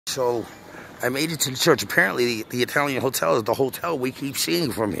So I made it to the church. Apparently the Italian hotel is the hotel we keep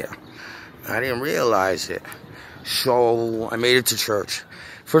seeing from here. I didn't realize it. So I made it to church.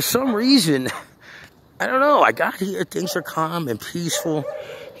 For some reason, I don't know, I got here, things are calm and peaceful.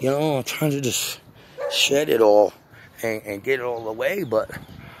 You know, I'm trying to just shed it all and get it all away. But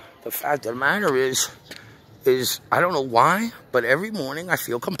the fact of the matter is I don't know why, but every morning I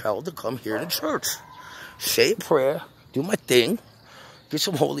feel compelled to come here to church. Say a prayer, do my thing, get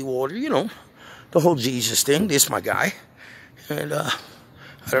some holy water, you know, the whole Jesus thing. This is my guy. And I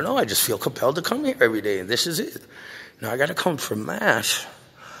don't know, I just feel compelled to come here every day, and this is it. Now I got to come for Mass,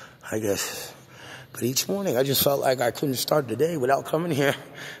 I guess. But each morning I just felt like I couldn't start the day without coming here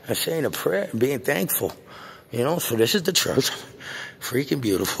and saying a prayer and being thankful. You know, so this is the church. Freaking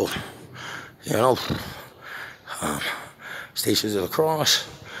beautiful. You know, Stations of the Cross,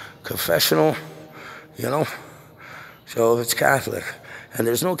 confessional, you know. So it's Catholic. And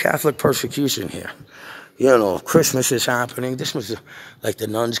there's no Catholic persecution here. You know, Christmas is happening. This was like the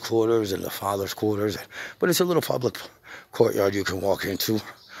nuns' quarters and the fathers' quarters. But it's a little public courtyard you can walk into.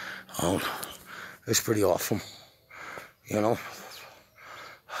 It's pretty awesome. You know.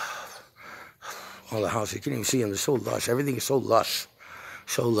 All the houses, you can't even see them. They're so lush. Everything is so lush.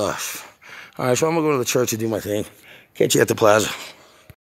 So lush. All right, so I'm going to go to the church and do my thing. Catch you at the plaza.